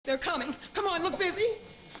They're coming. Come on, look busy.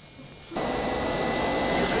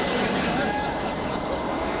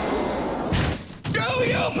 Do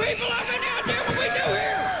you people have any idea what we do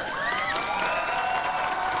here?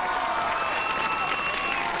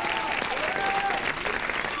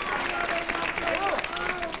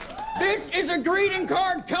 This is a greeting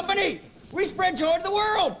card company. We spread joy to the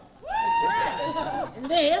world. And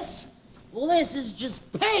this? Well, this is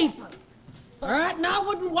just paper. All right, and I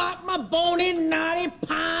wouldn't wipe my bony, naughty,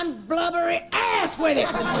 pine, blubbery ass with it.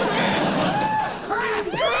 It's crap.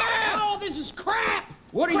 Oh, this is crap.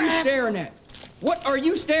 What are you staring at? What are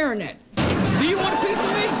you staring at? Do you want a piece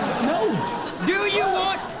of me? No. Do you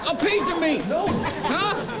want a piece of me? No.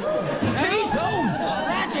 Huh? Piece? No.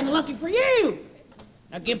 I've been looking for you.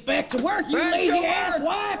 Now get back to work, you lazy-ass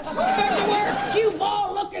wife. Back to work. You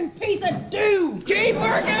ball-looking piece of doo. Keep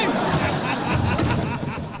working.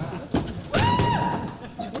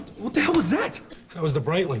 What the hell was that? That was the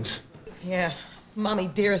Brightlings. Yeah, Mommy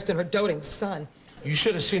Dearest and her doting son. You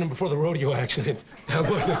should have seen him before the rodeo accident. That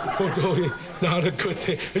wasn't not a good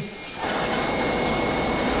thing.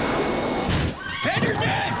 Henderson!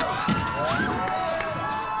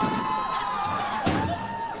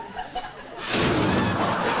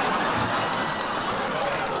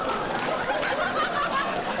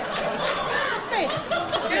 Hey,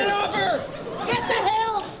 Get off her! get the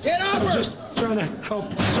hell! Get off her! Just trying to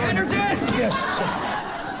help. Sir. Henderson! Yes, sir.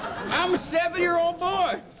 I'm a 7-year-old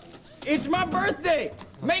boy. It's my birthday.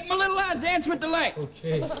 Make my little eyes dance with the light.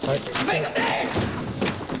 Okay. Make it dance!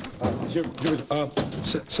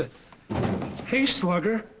 Hey,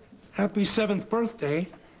 Slugger. Happy 7th birthday.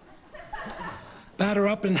 Batter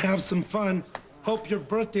up and have some fun. Hope your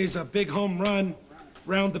birthday's a big home run.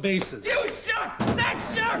 Round the bases. You suck! That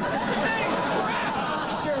sucks! That is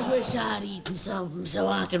crap! Sure wish I'd eaten something so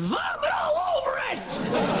I could vomit all over it!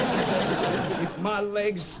 If my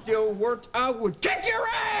legs still worked, I would kick your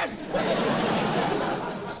ass!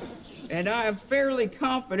 And I am fairly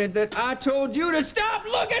confident that I told you to stop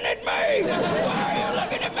looking at me! Why are you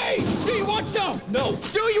looking at me? Do you want some? No.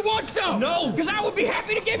 Do you want some? No. Because I would be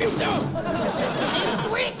happy to give you some! And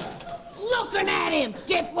quit looking at him,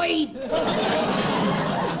 dipweed!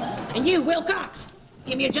 And you, Wilcox,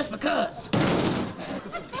 give me a just because.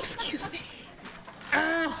 Excuse me.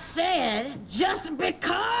 I said just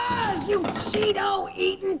because, you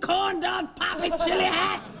Cheeto-eating, corn-dog, poppy chili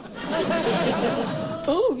hat.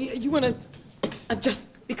 Oh, you want a just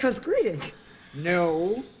because greeting?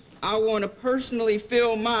 No. I want to personally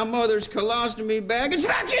fill my mother's colostomy bag and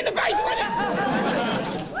smack you in the face with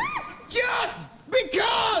it! Just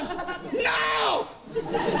because! No!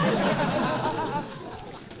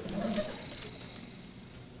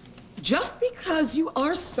 Just because you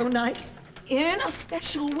are so nice in a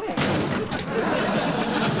special way.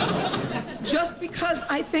 Just because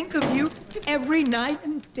I think of you every night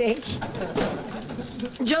and day.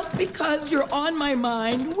 Just because you're on my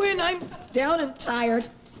mind when I'm down and tired.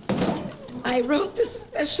 I wrote this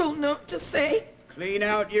special note to say... Clean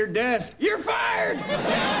out your desk. You're fired!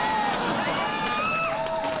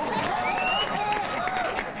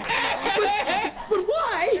 But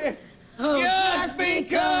why? Just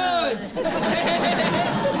because! Get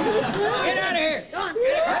out of here! Go on.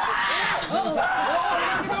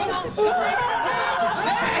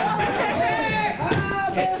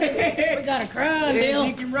 We got a crying Yes, deal.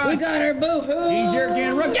 he can run. We got her boo-hoo. She sure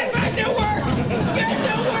can run. Get back to work! Get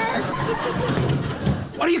to work!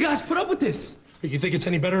 Why do you guys put up with this? You think it's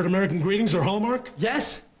any better at American Greetings or Hallmark?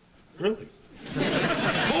 Yes? Really?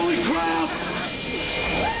 Holy crap!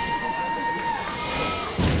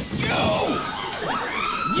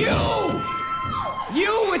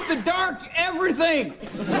 You with the dark everything!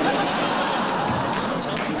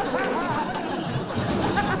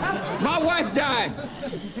 My wife died.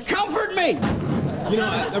 Comfort me! You know,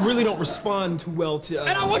 I really don't respond too well to...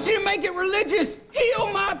 And I want you to make it religious. Heal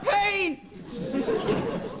my pain!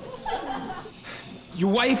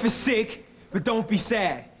 Your wife is sick, but don't be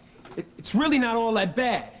sad. It's really not all that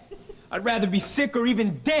bad. I'd rather be sick or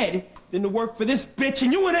even dead than to work for this bitch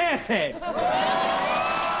and you an asshead.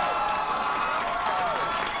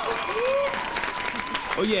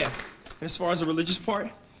 Oh, yeah. And as far as the religious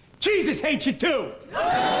part, Jesus hates you too!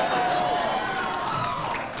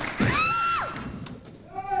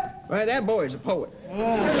 Well, that boy is a poet.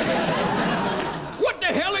 What the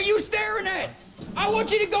hell are you staring at? I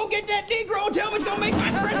want you to go get that Negro and tell him he's gonna make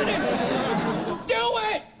vice president. Do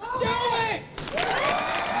it!